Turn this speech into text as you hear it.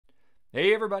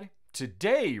Hey everybody.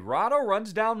 Today, Rahdo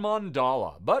runs down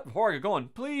Mandala. But before I get going,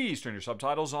 please turn your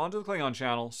subtitles on to the Klingon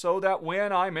channel so that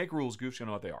when I make rules goofs, you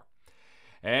know what they are.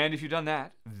 And if you've done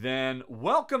that, then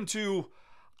welcome to,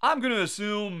 I'm going to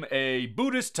assume, a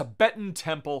Buddhist Tibetan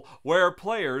temple where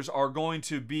players are going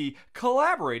to be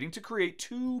collaborating to create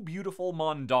two beautiful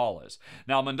mandalas.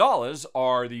 Now, mandalas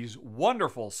are these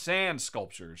wonderful sand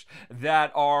sculptures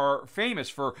that are famous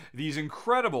for these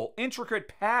incredible, intricate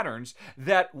patterns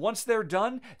that once they're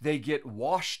done, they get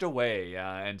washed away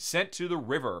and sent to the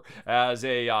river as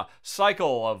a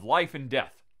cycle of life and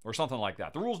death, or something like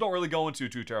that. The rules don't really go into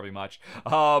too terribly much,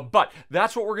 but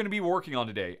that's what we're going to be working on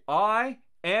today. I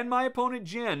and my opponent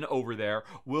Jen over there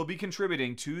will be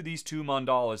contributing to these two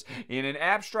mandalas in an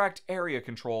abstract area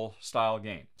control style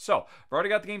game. So, I've already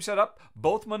got the game set up.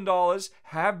 Both mandalas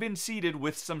have been seeded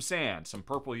with some sand. Some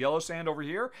purple yellow sand over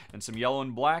here and some yellow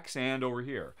and black sand over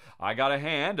here. I got a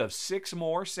hand of 6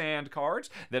 more sand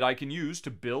cards that I can use to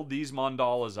build these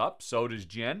mandalas up. So does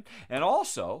Jen. And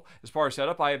also, as far as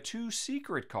setup, I have 2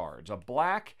 secret cards, a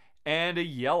black and a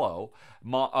yellow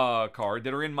card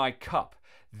that are in my cup.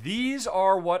 These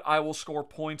are what I will score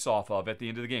points off of at the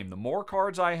end of the game. The more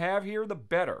cards I have here, the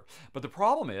better. But the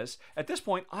problem is, at this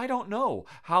point, I don't know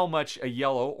how much a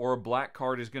yellow or a black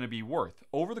card is going to be worth.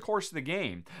 Over the course of the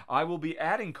game, I will be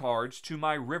adding cards to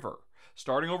my river,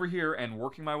 starting over here and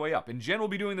working my way up. And Jen will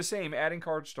be doing the same, adding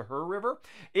cards to her river.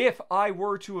 If I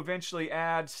were to eventually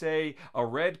add, say, a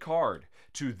red card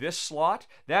to this slot,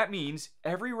 that means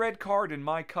every red card in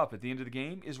my cup at the end of the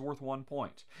game is worth 1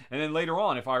 point. And then later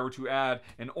on, if I were to add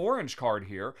an orange card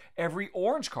here, every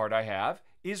orange card I have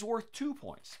is worth 2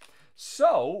 points.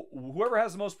 So, whoever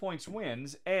has the most points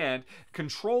wins, and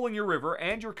controlling your river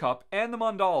and your cup and the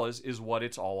mandalas is what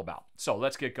it's all about. So,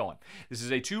 let's get going. This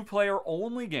is a 2-player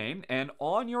only game, and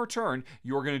on your turn,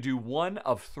 you're going to do one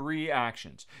of 3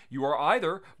 actions. You are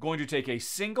either going to take a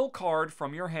single card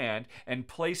from your hand and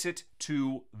place it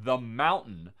to the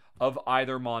mountain of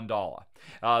either mandala.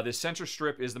 The center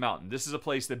strip is the mountain. This is a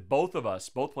place that both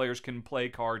players can play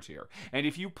cards here. And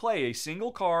if you play a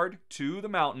single card to the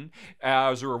mountain,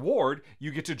 as a reward, you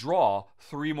get to draw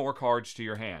 3 more cards to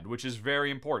your hand, which is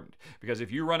very important. Because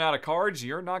if you run out of cards,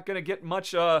 you're not going to get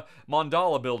much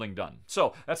mandala building done.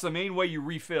 So that's the main way you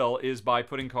refill, is by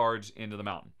putting cards into the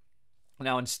mountain.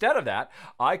 Now, instead of that,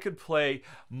 I could play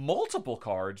multiple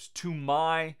cards to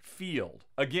my field,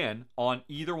 again, on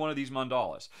either one of these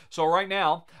mandalas. So right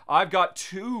now, I've got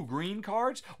 2 green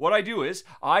cards. What I do is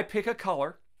I pick a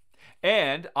color,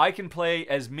 and I can play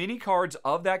as many cards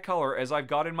of that color as I've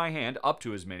got in my hand, up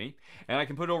to as many, and I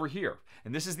can put it over here.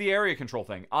 And this is the area control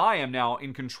thing. I am now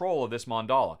in control of this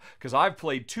mandala, because I've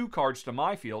played 2 cards to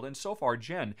my field, and so far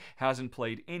Jen hasn't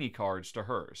played any cards to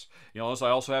hers. You notice I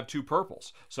also have 2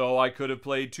 purples, so I could have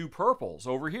played 2 purples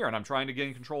over here, and I'm trying to get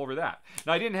in control over that.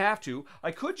 Now, I didn't have to.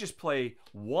 I could just play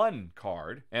 1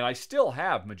 card, and I still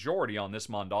have majority on this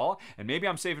mandala, and maybe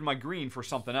I'm saving my green for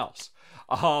something else.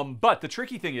 But the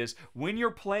tricky thing is, when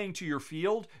you're playing to your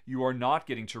field, you are not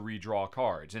getting to redraw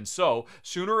cards. And so,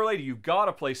 sooner or later, you've got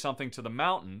to play something to the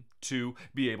mountain to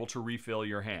be able to refill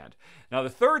your hand. Now, the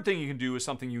third thing you can do is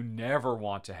something you never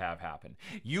want to have happen.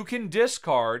 You can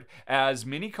discard as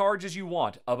many cards as you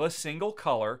want of a single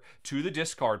color to the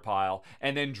discard pile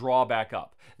and then draw back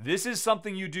up. This is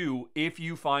something you do if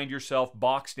you find yourself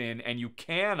boxed in and you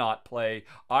cannot play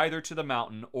either to the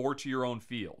mountain or to your own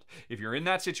field. If you're in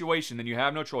that situation, then you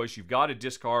have no choice. You've got to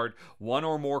discard 1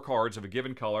 or more cards of a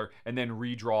given color and then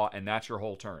redraw, and that's your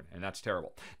whole turn, and that's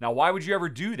terrible. Now, why would you ever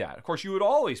do that? Of course, you would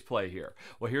always play here.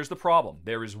 Well, here's the problem.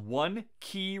 There is one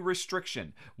key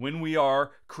restriction when we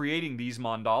are creating these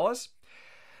mandalas.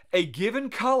 A given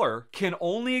color can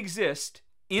only exist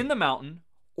in the mountain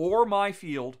or my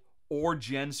field or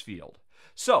Jen's field.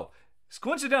 So,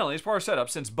 coincidentally, as part of setup,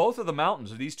 since both of the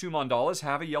mountains of these 2 mandalas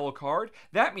have a yellow card,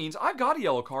 that means I've got a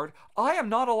yellow card. I am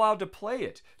not allowed to play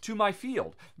it to my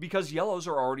field because yellows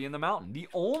are already in the mountain. The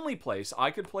only place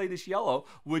I could play this yellow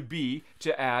would be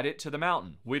to add it to the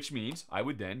mountain, which means I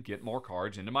would then get more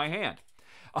cards into my hand.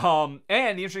 And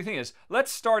the interesting thing is, let's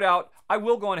start out. I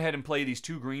will go on ahead and play these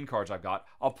 2 green cards I've got.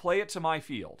 I'll play it to my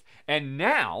field. And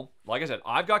now, like I said,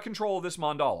 I've got control of this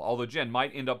mandala, although Jen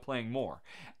might end up playing more.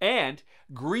 And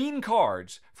green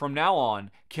cards from now on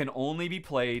can only be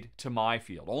played to my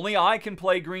field. Only I can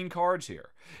play green cards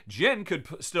here. Jen could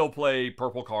still play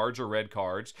purple cards or red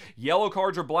cards. Yellow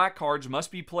cards or black cards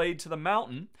must be played to the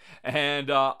mountain.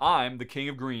 And I'm the king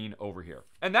of green over here.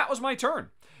 And that was my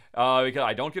turn. Because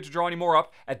I don't get to draw any more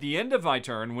up. At the end of my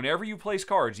turn, whenever you place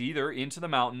cards either into the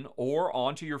mountain or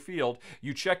onto your field,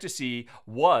 you check to see,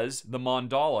 was the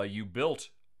mandala you built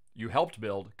you helped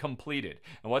build completed.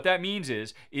 And what that means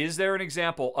is there an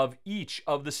example of each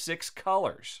of the 6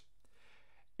 colors?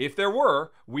 If there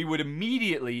were, we would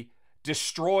immediately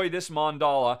destroy this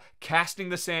mandala, casting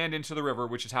the sand into the river,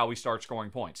 which is how we start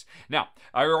scoring points. Now,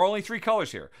 there are only 3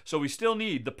 colors here, so we still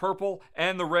need the purple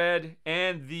and the red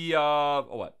and the,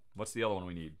 what's the other one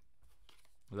we need?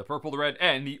 The purple, the red,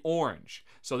 and the orange.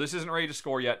 So this isn't ready to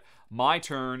score yet. My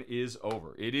turn is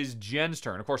over. It is Jen's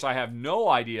turn. Of course, I have no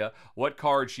idea what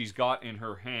card she's got in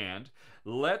her hand.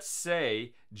 Let's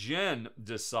say Jen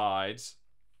decides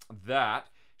that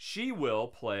she will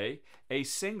play a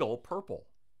single purple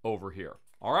over here.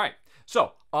 All right.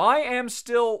 So I am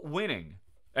still winning.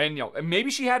 And,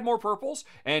 maybe she had more purples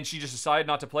and she just decided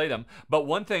not to play them. But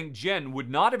one thing, Jen would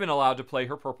not have been allowed to play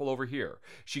her purple over here.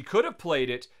 She could have played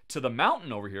it to the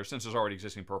mountain over here since there's already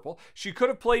existing purple. She could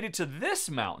have played it to this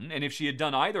mountain. And if she had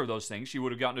done either of those things, she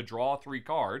would have gotten to draw 3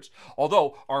 cards.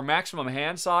 Although our maximum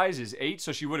hand size is 8,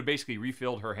 so she would have basically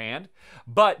refilled her hand.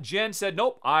 But Jen said,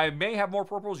 nope, I may have more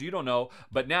purples. You don't know.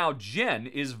 But now Jen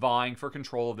is vying for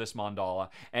control of this mandala.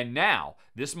 And now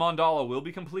this mandala will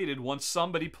be completed once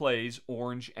somebody plays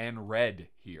orange and red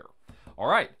here. All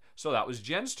right, so that was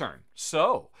Jen's turn.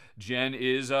 So Jen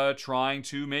is trying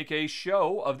to make a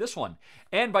show of this one.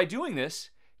 And by doing this,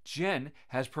 Jen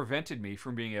has prevented me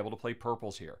from being able to play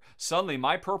purples here. Suddenly,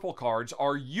 my purple cards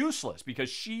are useless because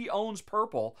she owns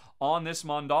purple on this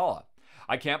mandala.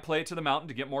 I can't play it to the mountain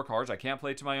to get more cards. I can't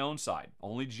play it to my own side.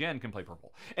 Only Jen can play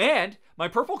purple. And my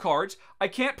purple cards, I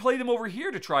can't play them over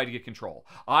here to try to get control.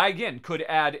 I, again, could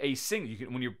add a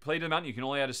single. When you play to the mountain, you can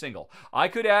only add a single. I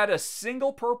could add a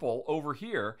single purple over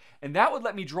here, and that would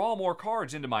let me draw more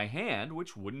cards into my hand,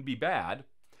 which wouldn't be bad.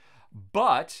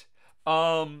 But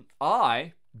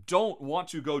I don't want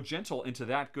to go gentle into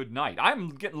that good night. I'm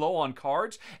getting low on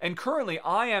cards, and currently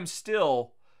I am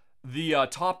still the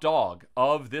top dog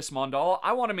of this mandala.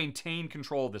 I want to maintain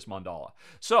control of this mandala.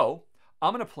 So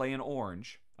I'm going to play an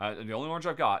orange, the only orange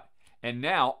I've got, and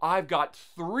now I've got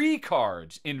 3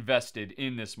 cards invested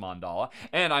in this mandala,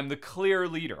 and I'm the clear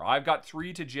leader. I've got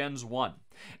 3 to Jen's 1.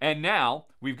 And now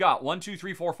we've got 1, 2,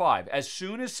 3, 4, 5. As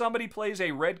soon as somebody plays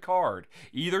a red card,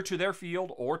 either to their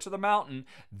field or to the mountain,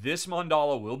 this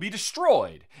mandala will be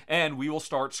destroyed, and we will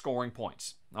start scoring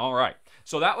points. All right,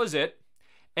 so that was it.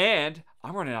 And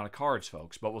I'm running out of cards,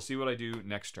 folks, but we'll see what I do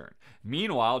next turn.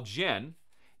 Meanwhile,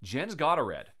 Jen's got a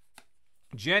red.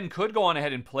 Jen could go on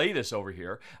ahead and play this over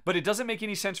here, but it doesn't make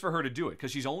any sense for her to do it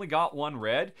because she's only got 1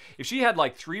 red. If she had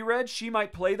like 3 reds, she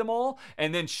might play them all,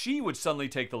 and then she would suddenly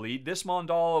take the lead. This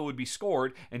mandala would be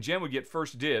scored, and Jen would get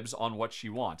first dibs on what she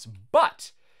wants.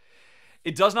 But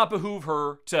it does not behoove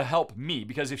her to help me,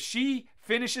 because if she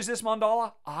finishes this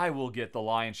mandala, I will get the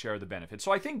lion's share of the benefit.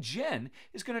 So I think Jen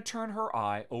is going to turn her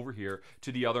eye over here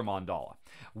to the other mandala,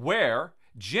 where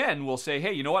Jen will say,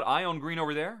 hey, you know what? I own green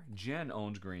over there. Jen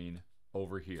owns green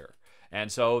over here.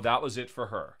 And so that was it for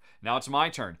her. Now it's my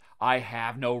turn. I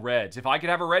have no reds. If I could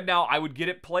have a red now, I would get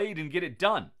it played and get it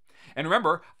done. And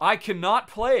remember, I cannot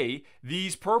play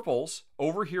these purples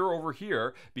over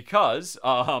here, because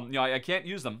I can't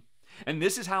use them. And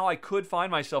this is how I could find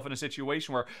myself in a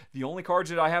situation where the only cards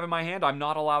that I have in my hand, I'm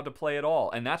not allowed to play at all.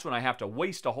 And that's when I have to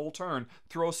waste a whole turn,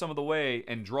 throw some of the way,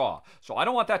 and draw. So I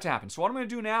don't want that to happen. So what I'm going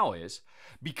to do now is,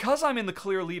 because I'm in the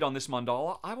clear lead on this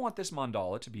mandala, I want this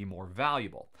mandala to be more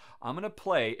valuable. I'm going to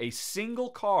play a single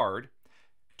card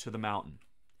to the mountain.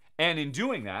 And in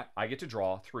doing that, I get to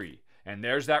draw 3. And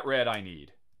there's that red I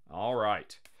need. All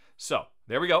right. So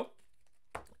there we go.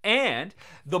 And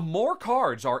the more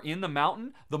cards are in the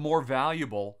mountain, the more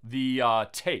valuable the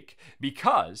take.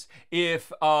 Because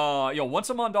if, once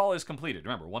a mandala is completed,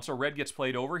 remember, once a red gets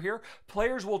played over here,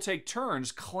 players will take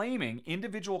turns claiming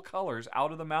individual colors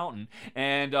out of the mountain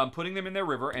and putting them in their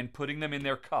river and putting them in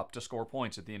their cup to score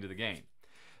points at the end of the game.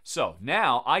 So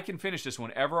now I can finish this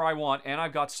whenever I want, and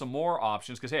I've got some more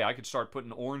options because, hey, I could start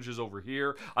putting oranges over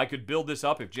here. I could build this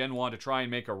up if Jen wanted to try and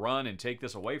make a run and take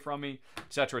this away from me,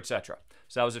 etc., etc.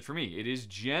 So that was it for me. It is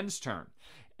Jen's turn.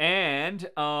 And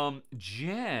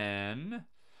Jen,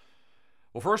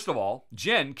 well, first of all,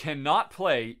 Jen cannot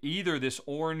play either this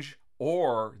orange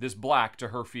or this black to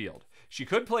her field. She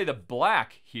could play the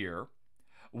black here,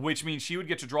 which means she would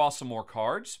get to draw some more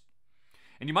cards.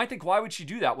 And you might think, why would she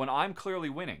do that when I'm clearly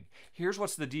winning? Here's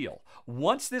what's the deal.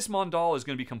 Once this mandala is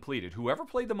going to be completed, whoever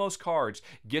played the most cards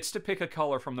gets to pick a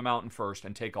color from the mountain first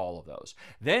and take all of those.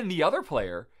 Then the other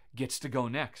player gets to go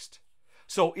next.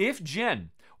 So if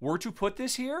Jen were to put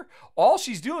this here, all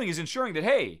she's doing is ensuring that,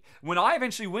 hey, when I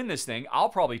eventually win this thing, I'll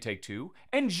probably take 2,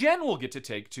 and Jen will get to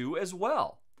take 2 as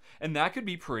well. And that could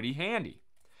be pretty handy.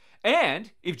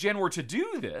 And if Jen were to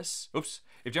do this,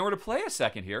 if Jen were to play a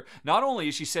second here, not only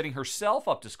is she setting herself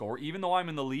up to score, even though I'm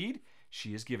in the lead,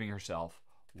 she is giving herself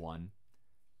 1,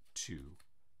 2,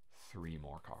 3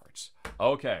 more cards.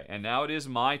 Okay, and now it is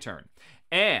my turn.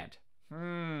 And,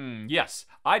 yes,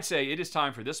 I'd say it is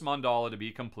time for this mandala to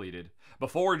be completed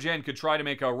before Jen could try to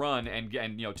make a run and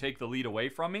take the lead away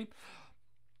from me.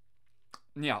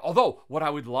 Yeah, although what I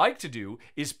would like to do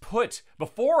is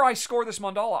before I score this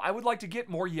mandala, I would like to get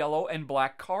more yellow and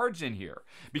black cards in here.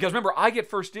 Because remember, I get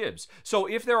first dibs. So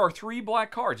if there are 3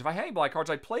 black cards, if I have any black cards,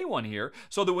 I play one here,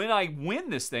 so that when I win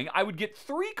this thing, I would get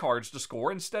 3 cards to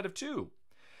score instead of 2.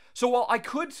 So while I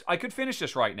could finish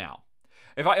this right now.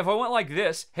 If I went like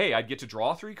this, hey, I'd get to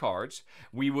draw 3 cards.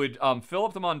 We would fill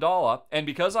up the mandala, and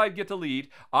because I'd get the lead,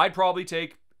 I'd probably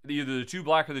take either the 2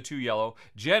 black or the 2 yellow.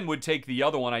 Jen would take the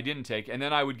other one I didn't take, and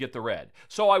then I would get the red.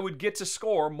 So I would get to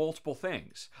score multiple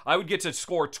things. I would get to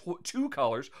score 2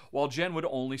 colors, while Jen would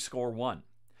only score 1.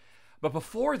 But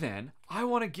before then, I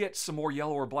want to get some more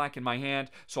yellow or black in my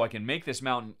hand so I can make this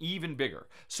mountain even bigger.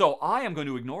 So I am going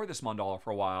to ignore this mandala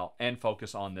for a while and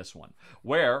focus on this one,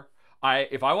 where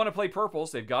if I want to play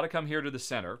purples, they've got to come here to the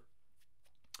center.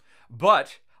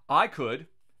 But I could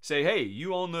say, hey,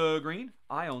 you own the green,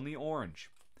 I own the orange.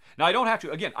 Now, I don't have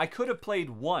to. Again, I could have played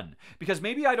 1 because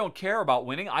maybe I don't care about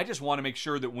winning. I just want to make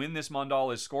sure that when this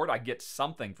mandala is scored, I get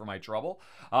something for my trouble.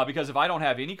 Because if I don't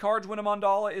have any cards when a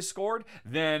mandala is scored,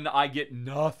 then I get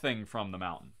nothing from the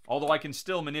mountain. Although I can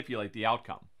still manipulate the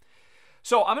outcome.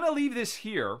 So I'm going to leave this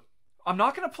here. I'm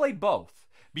not going to play both.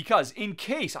 Because in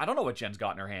case, I don't know what Jen's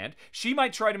got in her hand, she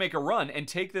might try to make a run and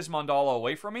take this mandala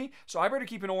away from me. So I better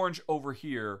keep an orange over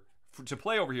here to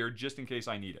play over here just in case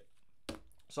I need it.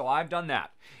 So I've done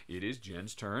that. It is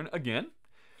Jen's turn again.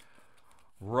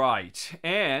 Right.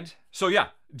 And so yeah,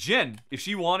 Jen, if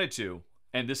she wanted to,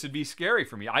 and this would be scary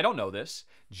for me, I don't know this,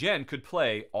 Jen could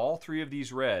play all 3 of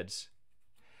these reds.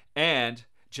 And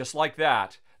just like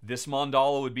that, this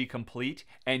mandala would be complete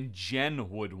and Jen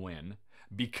would win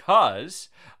because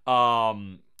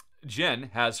Jen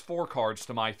has 4 cards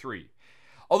to my 3.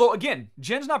 Although, again,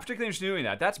 Jen's not particularly interested in doing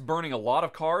that. That's burning a lot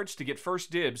of cards to get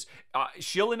first dibs.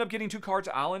 She'll end up getting 2 cards.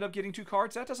 I'll end up getting 2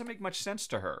 cards. That doesn't make much sense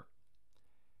to her.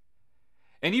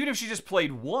 And even if she just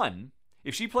played 1,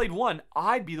 if she played 1,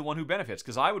 I'd be the one who benefits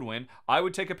because I would win. I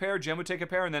would take a pair, Jen would take a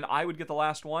pair, and then I would get the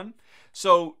last one.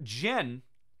 So Jen,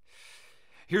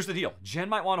 here's the deal. Jen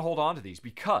might want to hold on to these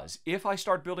because if I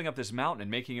start building up this mountain and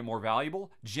making it more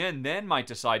valuable, Jen then might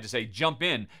decide to say, jump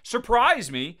in, surprise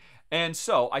me. And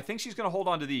so I think she's going to hold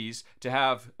on to these to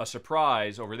have a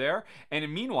surprise over there.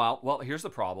 And meanwhile, well, here's the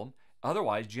problem.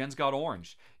 Otherwise, Jen's got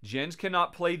orange. Jen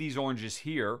cannot play these oranges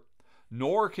here,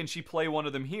 nor can she play one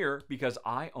of them here because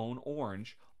I own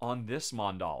orange on this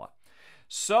mandala.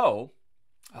 So,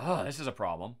 this is a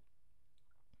problem.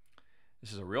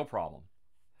 This is a real problem.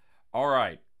 All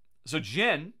right. So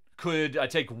Jen could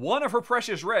take one of her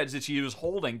precious reds that she was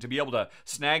holding to be able to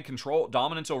snag control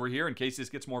dominance over here in case this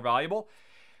gets more valuable.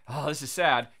 Oh, this is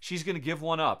sad. She's going to give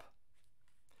one up.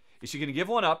 Is she going to give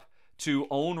one up to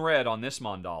own red on this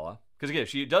mandala? Because again, if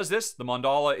she does this, the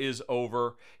mandala is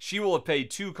over. She will have paid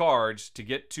 2 cards to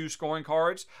get 2 scoring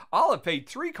cards. I'll have paid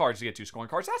 3 cards to get 2 scoring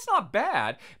cards. That's not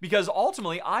bad because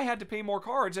ultimately I had to pay more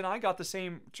cards and I got the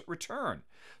same return.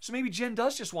 So maybe Jen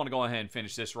does just want to go ahead and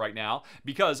finish this right now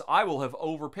because I will have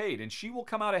overpaid and she will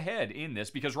come out ahead in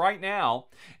this because right now,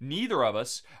 neither of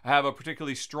us have a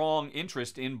particularly strong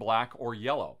interest in black or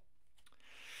yellow.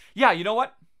 Yeah, you know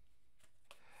what?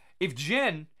 If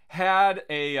Jen had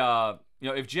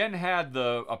if Jen had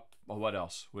what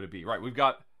else would it be? Right, we've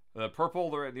got the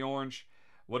purple, the orange.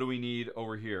 What do we need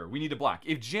over here? We need a black.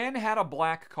 If Jen had a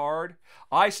black card,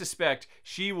 I suspect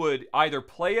she would either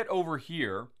play it over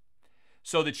here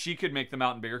so that she could make the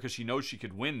mountain bigger because she knows she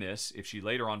could win this if she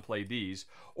later on played these,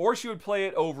 or she would play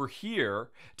it over here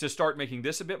to start making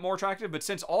this a bit more attractive. But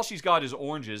since all she's got is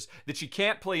oranges that she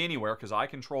can't play anywhere because I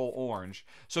control orange,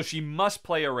 so she must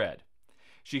play a red.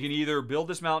 She can either build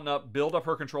this mountain up, build up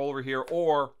her control over here,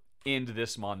 or end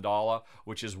this mandala,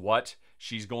 which is what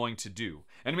she's going to do.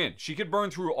 And I mean, she could burn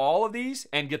through all of these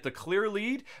and get the clear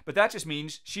lead, but that just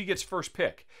means she gets first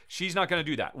pick. She's not going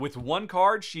to do that. With 1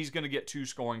 card, she's going to get 2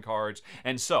 scoring cards.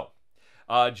 And so,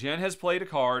 Jen has played a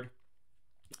card.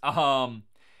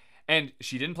 And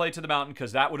she didn't play to the mountain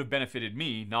because that would have benefited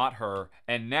me, not her.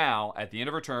 And now, at the end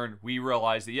of her turn, we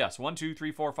realize that yes, 1, 2,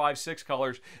 3, 4, 5, 6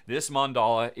 colors, this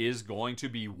mandala is going to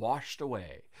be washed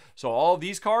away. So all of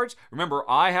these cards, remember,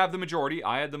 I have the majority.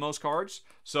 I had the most cards.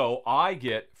 So I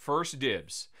get first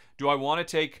dibs. Do I want to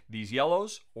take these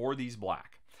yellows or these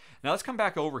black? Now let's come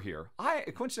back over here.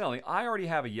 Coincidentally, I already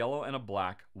have a yellow and a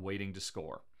black waiting to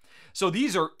score. So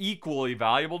these are equally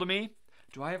valuable to me.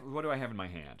 What do I have in my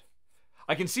hand?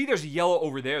 I can see there's a yellow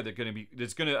over there that's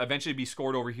going to eventually be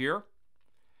scored over here.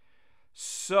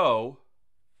 So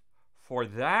for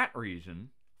that reason,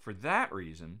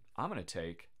 I'm going to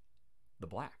take the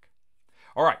black.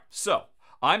 All right, so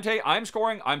I'm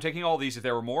scoring. I'm taking all these. If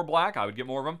there were more black, I would get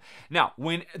more of them. Now,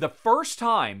 when the first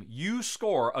time you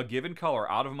score a given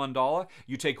color out of mandala,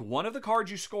 you take one of the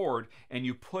cards you scored and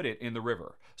you put it in the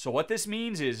river. So what this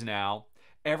means is now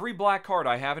every black card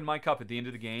I have in my cup at the end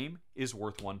of the game is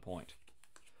worth 1 point.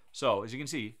 So, as you can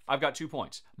see, I've got 2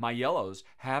 points. My yellows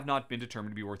have not been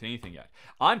determined to be worth anything yet.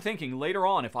 I'm thinking later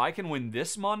on, if I can win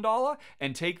this mandala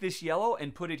and take this yellow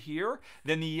and put it here,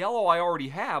 then the yellow I already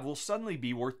have will suddenly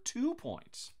be worth 2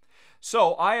 points.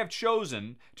 So, I have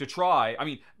chosen to try,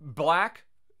 black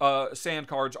sand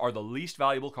cards are the least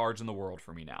valuable cards in the world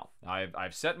for me now.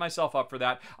 I've set myself up for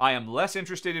that. I am less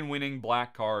interested in winning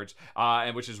black cards,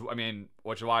 which is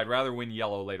why I'd rather win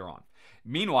yellow later on.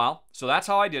 Meanwhile, so that's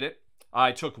how I did it.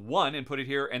 I took one and put it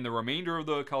here, and the remainder of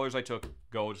the colors I took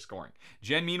go to scoring.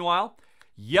 Jen, meanwhile,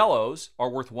 yellows are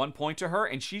worth 1 point to her,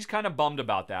 and she's kind of bummed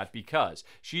about that because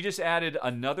she just added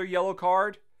another yellow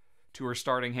card to her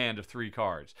starting hand of 3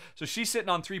 cards. So she's sitting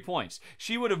on 3 points.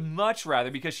 She would have much rather,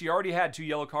 because she already had 2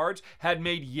 yellow cards, had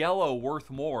made yellow worth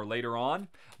more later on,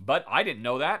 but I didn't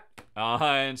know that,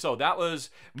 and so that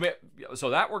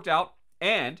worked out,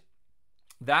 and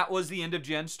that was the end of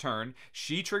Jen's turn.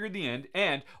 She triggered the end,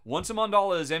 and once a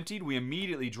mandala is emptied, we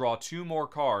immediately draw 2 more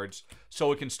cards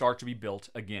so it can start to be built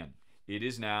again. It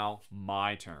is now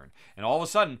my turn. And all of a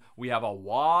sudden, we have a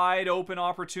wide open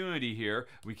opportunity here.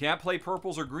 We can't play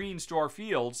purples or greens to our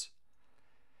fields.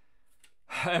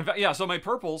 Yeah, so my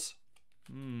purples,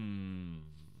 and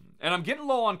I'm getting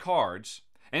low on cards.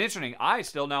 And interesting, I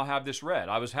still now have this red.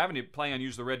 I was having to plan on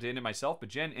use the red to end it myself, but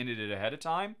Jen ended it ahead of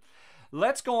time.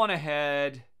 Let's go on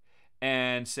ahead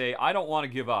and say I don't want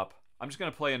to give up. I'm just going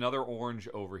to play another orange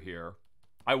over here.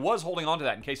 I was holding on to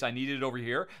that in case I needed it over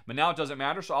here, but now it doesn't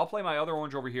matter, so I'll play my other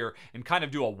orange over here and kind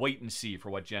of do a wait and see for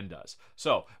what Jen does.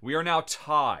 So we are now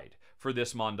tied for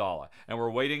this mandala, and we're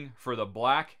waiting for the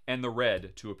black and the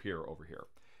red to appear over here.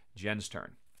 Jen's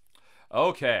turn.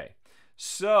 Okay,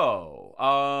 so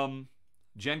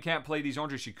Jen can't play these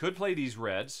oranges. She could play these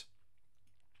reds.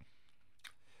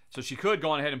 So she could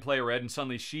go on ahead and play a red, and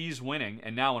suddenly she's winning,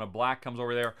 and now when a black comes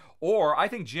over there, or I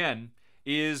think Jen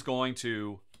is going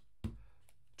to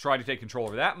try to take control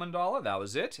over that mandala. That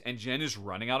was it, and Jen is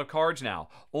running out of cards now.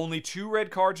 Only 2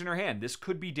 red cards in her hand. This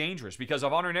could be dangerous, because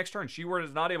if on her next turn she were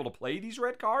not able to play these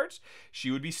red cards,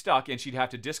 she would be stuck, and she'd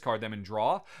have to discard them and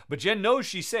draw. But Jen knows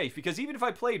she's safe, because even if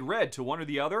I played red to one or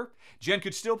the other, Jen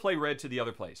could still play red to the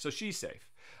other place, so she's safe.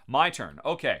 My turn.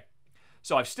 Okay,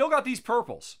 so I've still got these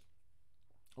purples.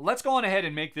 Let's go on ahead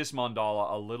and make this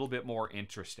mandala a little bit more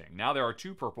interesting. Now there are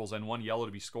 2 purples and 1 yellow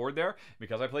to be scored there.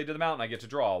 Because I played to the mountain, I get to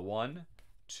draw 1,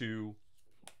 2,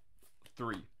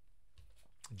 3.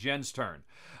 Jen's turn.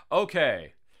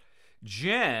 Okay.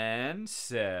 Jen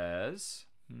says,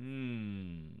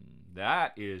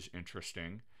 that is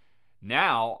interesting.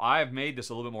 Now I've made this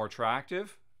a little bit more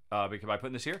attractive because by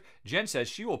putting this here. Jen says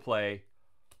she will play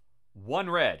 1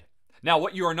 red. Now,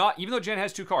 what you are not, even though Jen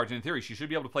has 2 cards, and in theory she should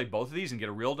be able to play both of these and get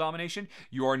a real domination,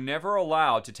 you are never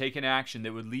allowed to take an action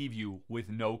that would leave you with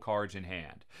no cards in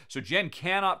hand. So Jen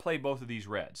cannot play both of these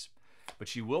reds, but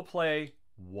she will play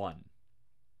 1.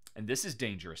 And this is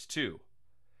dangerous too.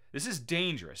 This is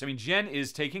dangerous. I mean, Jen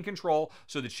is taking control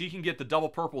so that she can get the double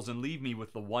purples and leave me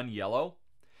with the 1 yellow.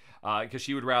 Because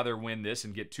she would rather win this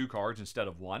and get 2 cards instead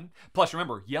of 1. Plus,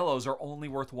 remember, yellows are only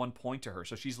worth 1 point to her,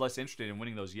 so she's less interested in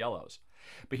winning those yellows.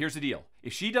 But here's the deal.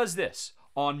 If she does this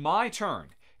on my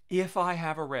turn, if I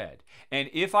have a red, and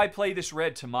if I play this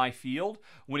red to my field,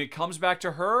 when it comes back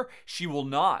to her, she will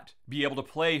not be able to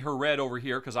play her red over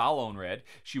here because I'll own red.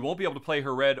 She won't be able to play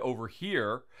her red over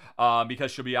here because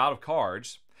she'll be out of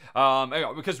cards.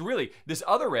 Because really, this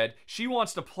other red, she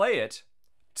wants to play it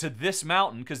to this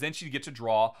mountain because then she'd get to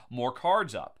draw more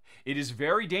cards up. It is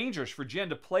very dangerous for Jen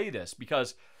to play this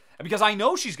because I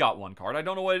know she's got 1 card. I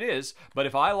don't know what it is, but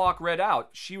if I lock red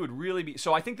out, she would really be...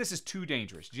 So I think this is too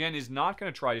dangerous. Jen is not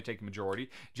going to try to take the majority.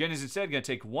 Jen is instead going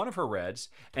to take 1 of her reds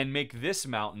and make this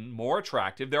mountain more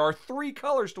attractive. There are 3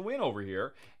 colors to win over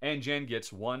here, and Jen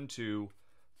gets 1, 2,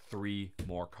 3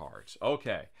 more cards.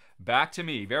 Okay, back to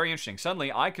me. Very interesting.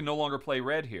 Suddenly, I can no longer play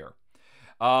red here.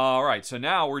 All right, so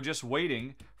now we're just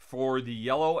waiting for the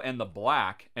yellow and the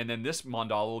black, and then this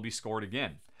mandala will be scored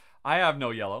again. I have no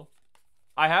yellow.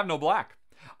 I have no black.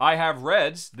 I have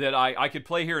reds that I could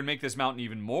play here and make this mountain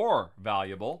even more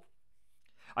valuable.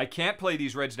 I can't play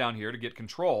these reds down here to get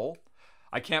control.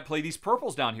 I can't play these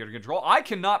purples down here to control. I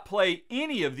cannot play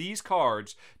any of these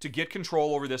cards to get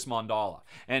control over this mandala.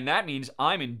 And that means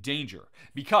I'm in danger.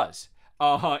 Because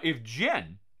if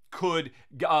Jen could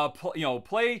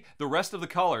play the rest of the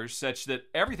colors such that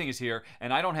everything is here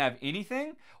and I don't have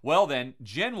anything, well then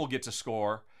Jen will get to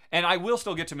score and I will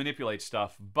still get to manipulate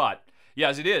stuff. But yeah,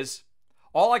 as it is,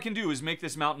 all I can do is make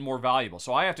this mountain more valuable.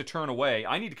 So I have to turn away.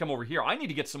 I need to come over here. I need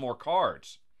to get some more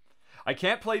cards. I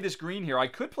can't play this green here. I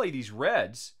could play these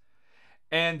reds,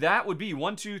 and that would be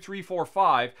 1, 2, 3, 4,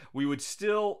 5. We would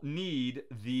still need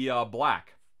the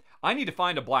black. I need to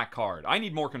find a black card. I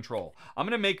need more control. I'm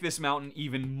going to make this mountain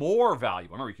even more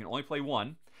valuable. Remember, you can only play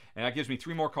one, and that gives me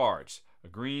 3 more cards. A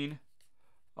green.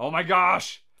 Oh my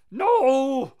gosh!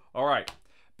 No! All right,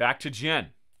 back to Jen.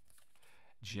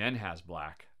 Jen has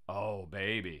black. Oh,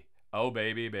 baby. Oh,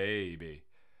 baby, baby.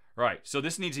 Right, so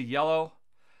this needs a yellow.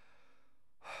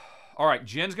 All right,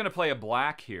 Jen's going to play a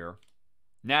black here.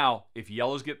 Now, if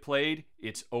yellows get played,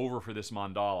 it's over for this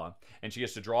mandala. And she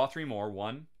gets to draw 3 more.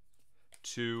 1,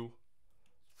 2,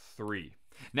 3.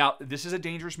 Now, this is a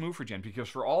dangerous move for Jen because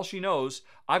for all she knows,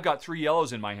 I've got 3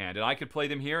 yellows in my hand. And I could play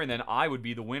them here, and then I would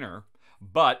be the winner.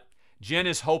 But Jen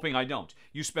is hoping I don't.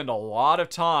 You spend a lot of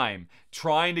time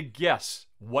trying to guess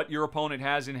what your opponent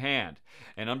has in hand.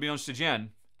 And unbeknownst to Jen,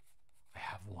 I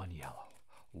have 1 yellow.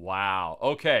 Wow.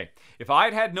 Okay. If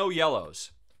I'd had no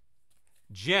yellows,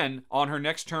 Jen, on her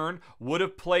next turn, would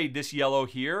have played this yellow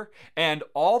here, and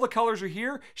all the colors are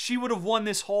here. She would have won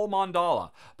this whole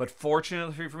mandala. But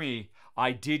fortunately for me,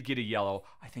 I did get a yellow.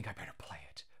 I think I better play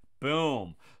it.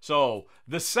 Boom. So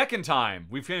the second time,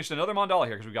 we finished another mandala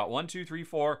here because we got 1, 2, 3,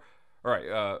 4... All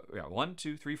right, 1,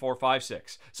 2, 3, 4, 5,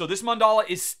 6. So this mandala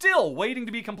is still waiting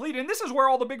to be completed, and this is where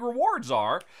all the big rewards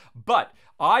are. But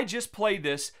I just played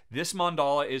this. This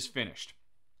mandala is finished.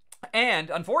 And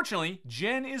unfortunately,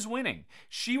 Jen is winning.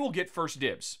 She will get first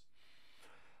dibs.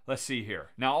 Let's see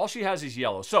here. Now, all she has is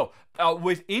yellow. So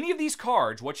with any of these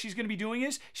cards, what she's going to be doing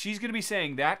is she's going to be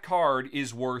saying that card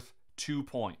is worth 2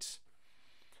 points.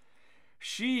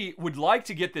 She would like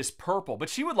to get this purple, but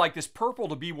she would like this purple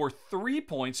to be worth 3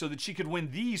 points so that she could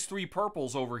win these 3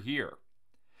 purples over here.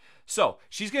 So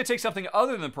she's going to take something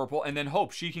other than purple and then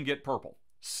hope she can get purple.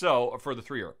 So for the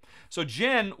 3-er. So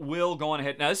Jen will go on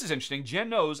ahead. Now this is interesting. Jen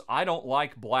knows I don't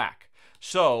like black.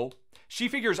 So she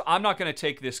figures I'm not going to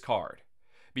take this card.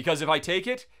 Because if I take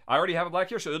it, I already have a black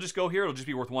here, so it'll just go here. It'll just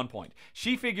be worth 1 point.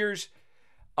 She figures,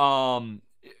 she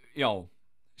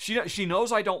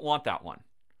knows I don't want that one.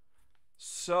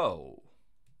 So,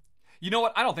 you know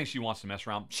what? I don't think she wants to mess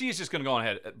around. She's just going to go on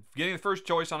ahead. Getting the first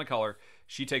choice on a color,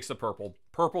 she takes the purple.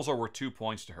 Purples are worth 2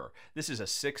 points to her. This is a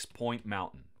 6-point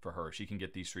mountain for her. She can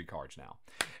get these 3 cards now.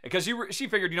 Because she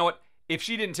figured, you know what? If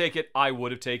she didn't take it, I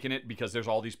would have taken it because there's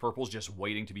all these purples just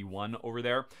waiting to be won over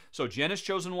there. So Jen has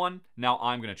chosen one. Now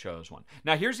I'm going to choose one.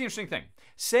 Now here's the interesting thing.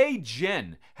 Say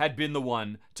Jen had been the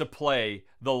one to play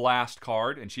the last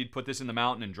card, and she'd put this in the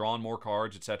mountain and drawn more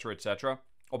cards, etc., etc.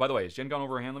 Oh, by the way, has Jen gone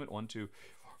over her hand limit? 1, 2,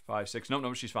 4, 5, 6.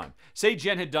 No, she's fine. Say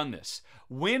Jen had done this.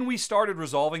 When we started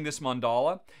resolving this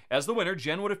mandala, as the winner,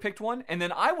 Jen would have picked one, and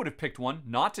then I would have picked one,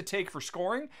 not to take for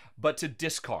scoring, but to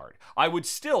discard. I would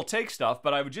still take stuff,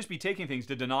 but I would just be taking things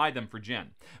to deny them for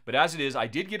Jen. But as it is, I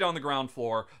did get on the ground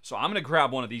floor, so I'm going to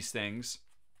grab one of these things.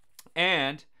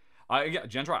 And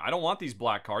Jen's right. I don't want these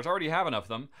black cards. I already have enough of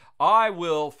them. I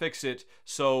will fix it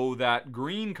so that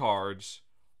green cards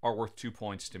are worth 2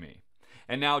 points to me.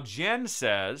 And now Jen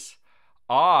says,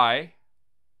 I'll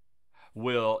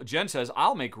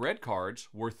make red cards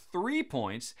worth 3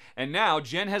 points. And now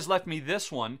Jen has left me this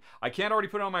one. I can't already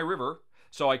put it on my river,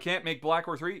 so I can't make black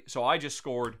worth 3. So I just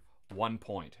scored 1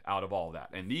 point out of all of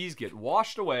that. And these get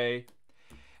washed away.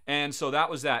 And so that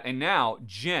was that. And now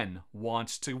Jen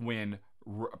wants to win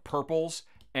purples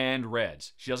and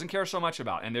reds. She doesn't care so much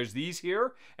about it. And there's these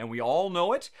here, and we all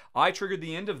know it. I triggered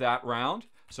the end of that round.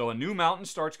 So a new mountain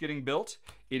starts getting built.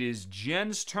 It is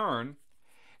Jen's turn,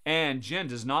 and Jen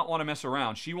does not want to mess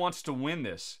around. She wants to win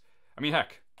this. I mean,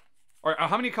 heck. All right,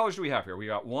 how many colors do we have here? We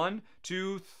got 1,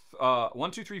 2,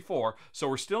 3, 4. So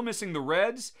we're still missing the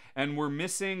reds, and we're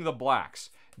missing the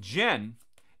blacks. Jen,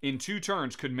 in 2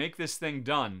 turns, could make this thing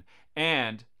done,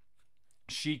 and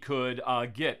she could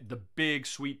get the big,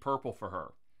 sweet purple for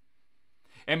her.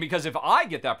 And because if I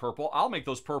get that purple, I'll make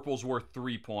those purples worth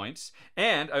 3 points.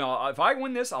 And if I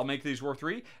win this, I'll make these worth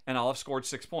 3, and I'll have scored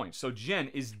 6 points. So Jen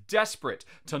is desperate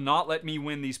to not let me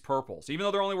win these purples. Even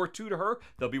though they're only worth 2 to her,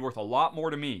 they'll be worth a lot more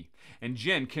to me. And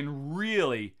Jen can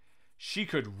really, she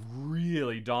could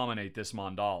really dominate this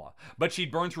mandala. But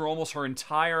she'd burn through almost her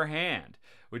entire hand,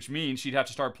 which means she'd have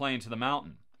to start playing to the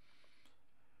mountain.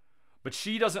 But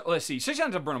she doesn't, let's see, she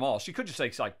doesn't burn them all. She could just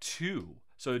take like 2.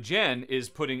 So Jen is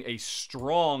putting a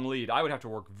strong lead. I would have to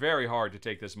work very hard to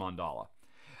take this mandala.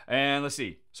 And let's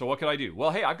see. So what could I do?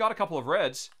 Well, hey, I've got a couple of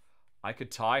reds. I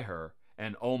could tie her.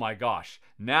 And oh my gosh,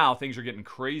 now things are getting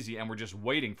crazy and we're just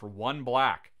waiting for 1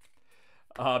 black.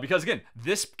 Because again,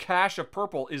 this cache of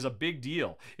purple is a big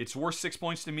deal. It's worth 6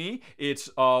 points to me. It's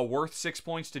worth 6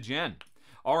 points to Jen.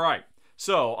 All right,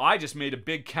 so I just made a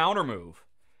big counter move.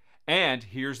 And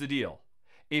here's the deal.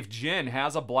 If Jen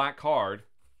has a black card,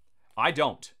 I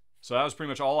don't. So that was pretty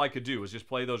much all I could do was just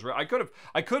play those. I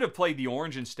could have played the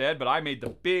orange instead, but I made the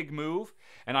big move,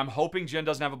 and I'm hoping Jen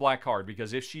doesn't have a black card,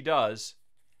 because if she does,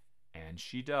 and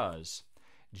she does,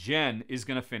 Jen is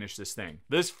going to finish this thing.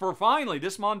 Finally,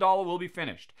 this mandala will be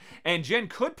finished. And Jen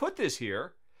could put this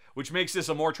here, which makes this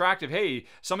a more attractive. Hey,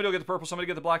 somebody will get the purple, somebody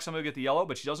will get the black, somebody will get the yellow,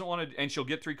 but she doesn't want to, and she'll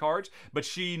get 3 cards, but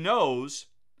she knows.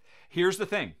 Here's the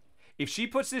thing. If she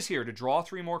puts this here to draw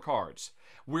 3 more cards,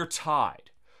 we're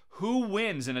tied. Who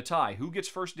wins in a tie? Who gets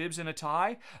first dibs in a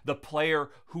tie? The player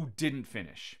who didn't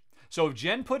finish. So if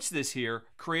Jen puts this here,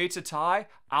 creates a tie,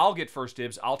 I'll get first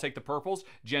dibs. I'll take the purples.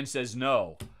 Jen says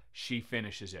no. She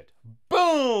finishes it.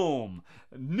 Boom!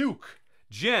 Nuke.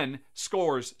 Jen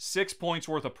scores 6 points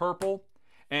worth of purple,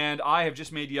 and I have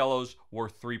just made yellows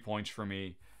worth 3 points for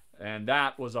me. And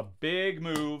that was a big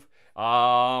move.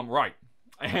 Right.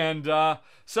 And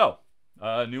so,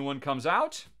 a new one comes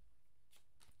out.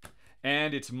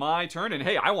 And it's my turn. And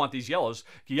hey, I want these yellows.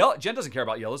 Jen doesn't care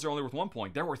about yellows. They're only worth 1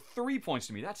 point. They're worth 3 points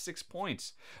to me. That's 6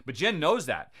 points. But Jen knows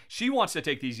that. She wants to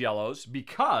take these yellows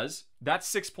because that's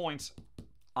 6 points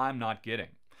I'm not getting.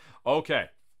 Okay.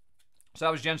 So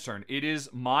that was Jen's turn. It is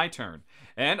my turn.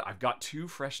 And I've got 2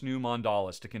 fresh new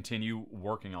mandalas to continue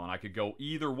working on. I could go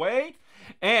either way.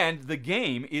 And the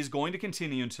game is going to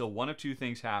continue until one of 2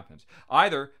 things happens.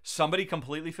 Either somebody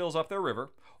completely fills up their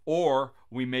river, or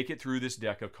we make it through this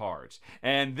deck of cards.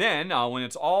 And then, when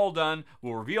it's all done,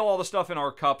 we'll reveal all the stuff in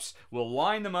our cups. We'll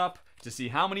line them up to see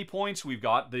how many points we've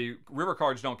got. The river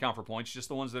cards don't count for points, just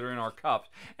the ones that are in our cups.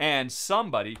 And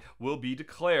somebody will be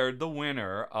declared the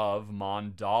winner of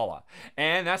Mandala.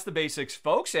 And that's the basics,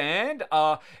 folks. And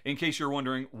in case you're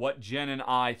wondering what Jen and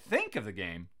I think of the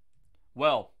game,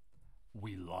 well,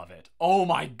 we love it. Oh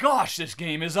my gosh, this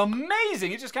game is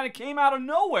amazing. It just kind of came out of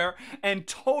nowhere and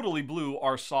totally blew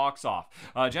our socks off.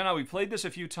 Jenna, we played this a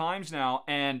few times now,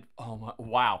 and oh my,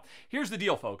 wow. Here's the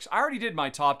deal, folks. I already did my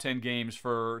top 10 games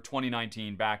for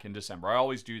 2019 back in December. I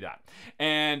always do that.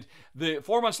 And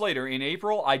 4 months later, in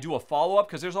April, I do a follow-up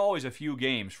because there's always a few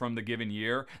games from the given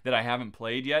year that I haven't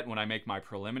played yet when I make my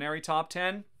preliminary top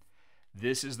 10.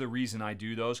 This is the reason I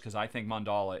do those, because I think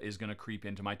Mandala is going to creep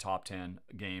into my top 10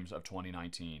 games of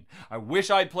 2019. I wish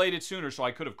I'd played it sooner so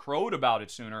I could have crowed about it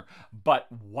sooner,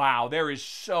 but wow, there is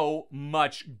so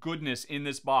much goodness in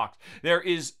this box. There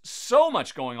is so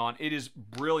much going on. It is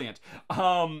brilliant.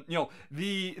 You know,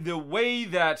 the way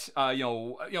that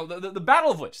the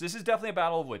Battle of Wits. This is definitely a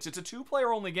Battle of Wits. It's a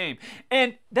 2-player only game,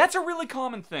 and that's a really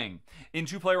common thing in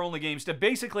 2-player only games, to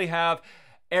basically have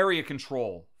area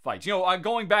control fights. You know,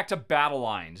 going back to battle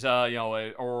lines,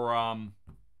 or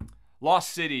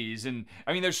Lost Cities, and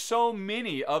I mean, there's so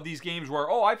many of these games where,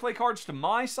 oh, I play cards to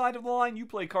my side of the line, you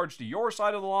play cards to your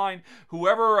side of the line.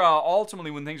 Whoever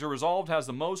ultimately, when things are resolved, has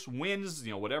the most wins,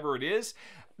 you know, whatever it is.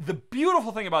 The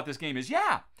beautiful thing about this game is,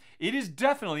 yeah, it is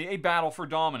definitely a battle for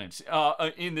dominance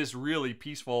in this really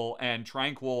peaceful and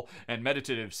tranquil and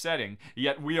meditative setting.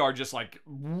 Yet we are just like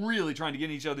really trying to get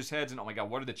in each other's heads. And oh my God,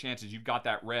 what are the chances you've got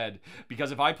that red?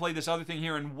 Because if I play this other thing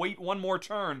here and wait one more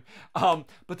turn.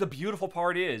 But the beautiful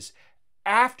part is,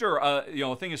 after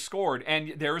a thing is scored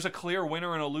and there is a clear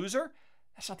winner and a loser,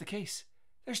 that's not the case.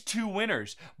 There's 2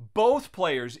 winners. Both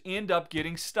players end up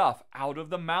getting stuff out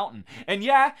of the mountain. And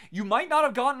yeah, you might not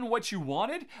have gotten what you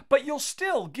wanted, but you'll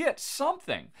still get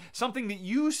something. Something that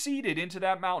you seeded into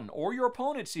that mountain, or your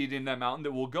opponent seeded in that mountain,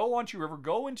 that will go onto your river,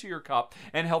 go into your cup,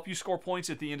 and help you score points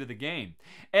at the end of the game.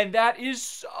 And that is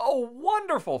so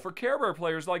wonderful for Care Bear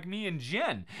players like me and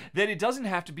Jen, that it doesn't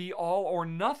have to be all or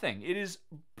nothing. It is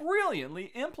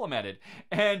brilliantly implemented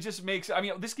and just makes, I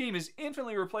mean, this game is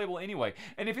infinitely replayable anyway.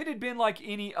 And if it had been like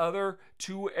any other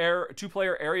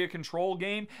 2-player area control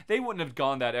game, they wouldn't have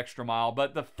gone that extra mile.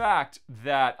 But the fact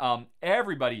that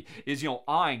everybody is,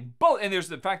 eyeing both, and there's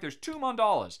 2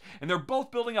 mandalas, and they're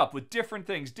both building up with different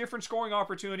things, different scoring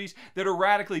opportunities that are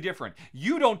radically different.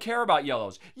 You don't care about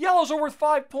yellows. Yellows are worth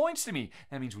 5 points to me.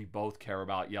 That means we both care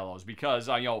about yellows, because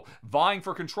vying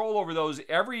for control over those,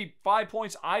 every 5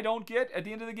 points I don't get at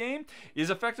the end of the game is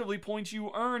effectively points you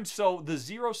earned. So the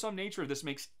zero-sum nature of this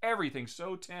makes everything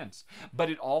so tense. but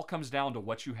it all comes down to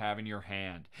what you have in your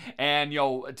hand. And, you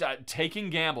know, taking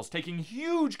gambles, taking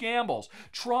huge gambles,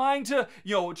 trying to,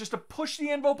 you know, just to push the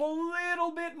envelope a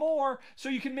little bit more so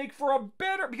you can make for a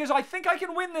better, because I think I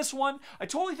can win this one. I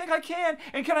totally think I can.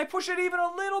 And can I push it even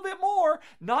a little bit more,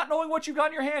 not knowing what you've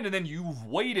got in your hand? And then you've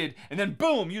waited, and then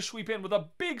boom, you sweep in with a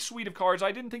big suite of cards.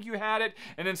 I didn't think you had it.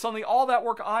 And then suddenly all that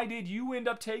work I did, you end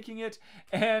up taking it,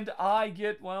 and I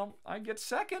get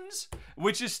seconds,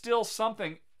 which is still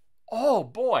something. Oh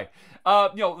boy. You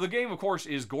know, the game, of course,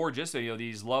 is gorgeous. You know,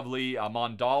 these lovely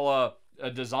mandala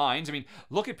designs. I mean,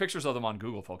 look at pictures of them on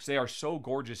Google, folks. They are so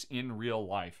gorgeous in real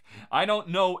life. I don't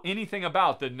know anything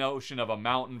about the notion of a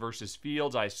mountain versus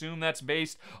fields. I assume that's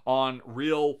based on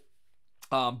real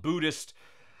Buddhist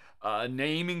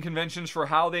naming conventions for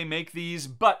how they make these,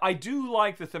 but I do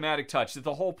like the thematic touch that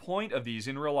the whole point of these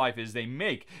in real life is they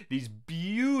make these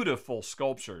beautiful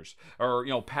sculptures or,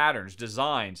 you know, patterns,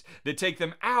 designs that take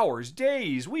them hours,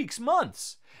 days, weeks,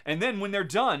 months. And then when they're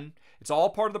done, it's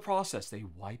all part of the process. They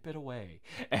wipe it away.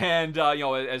 And, you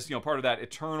know, as, you know, part of that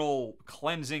eternal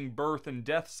cleansing birth and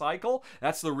death cycle,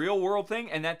 that's the real world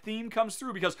thing. And that theme comes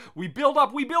through because we build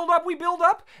up, we build up, we build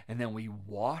up, and then we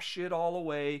wash it all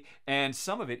away. And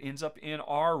some of it ends up in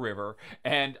our river.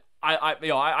 And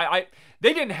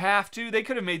they didn't have to. They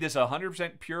could have made this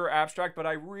 100% pure abstract, but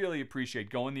I really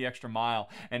appreciate going the extra mile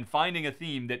and finding a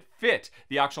theme that fit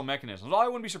the actual mechanisms. I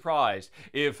wouldn't be surprised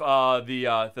if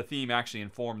the theme actually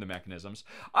informed the mechanisms.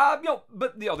 You know,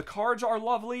 but you know, the cards are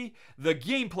lovely. The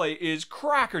gameplay is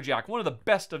crackerjack, one of the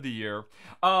best of the year.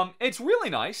 It's really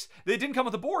nice. They didn't come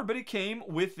with a board, but it came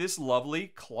with this lovely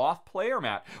cloth player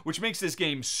mat, which makes this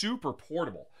game super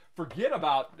portable. Forget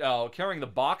about carrying the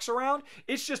box around.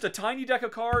 It's just a tiny deck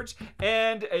of cards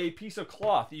and a piece of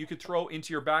cloth that you could throw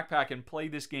into your backpack and play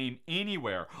this game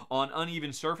anywhere on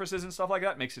uneven surfaces and stuff like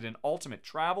that. Makes it an ultimate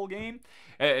travel game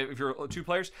if you're 2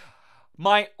 players.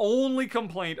 My only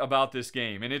complaint about this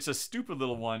game, and it's a stupid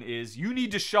little one, is you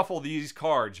need to shuffle these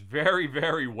cards very,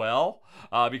 very well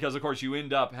because, of course, you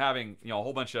end up having, you know, a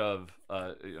whole bunch of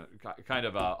kind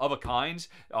of a kinds,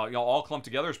 you know, all clumped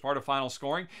together as part of final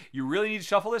scoring. You really need to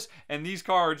shuffle this, and these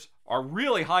cards are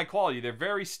really high quality. They're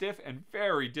very stiff and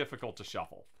very difficult to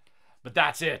shuffle. But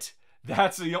that's it.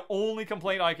 That's the only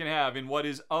complaint I can have in what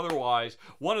is otherwise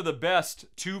one of the best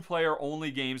 2-player only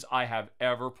games I have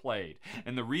ever played.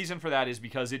 And the reason for that is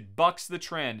because it bucks the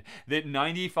trend that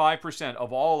 95%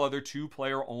 of all other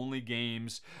 2-player only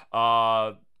games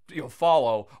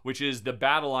follow, which is the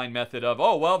battle line method of,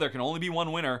 oh, well, there can only be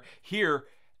one winner. Here,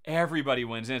 everybody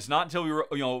wins, and it's not until we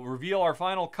reveal our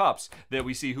final cups that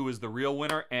we see who is the real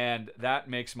winner, and that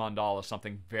makes Mandala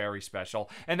something very special.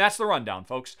 And that's the rundown,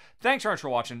 folks. Thanks very much for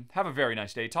watching. Have a very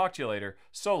nice day. Talk to you later.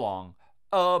 So long.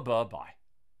 Bye-bye.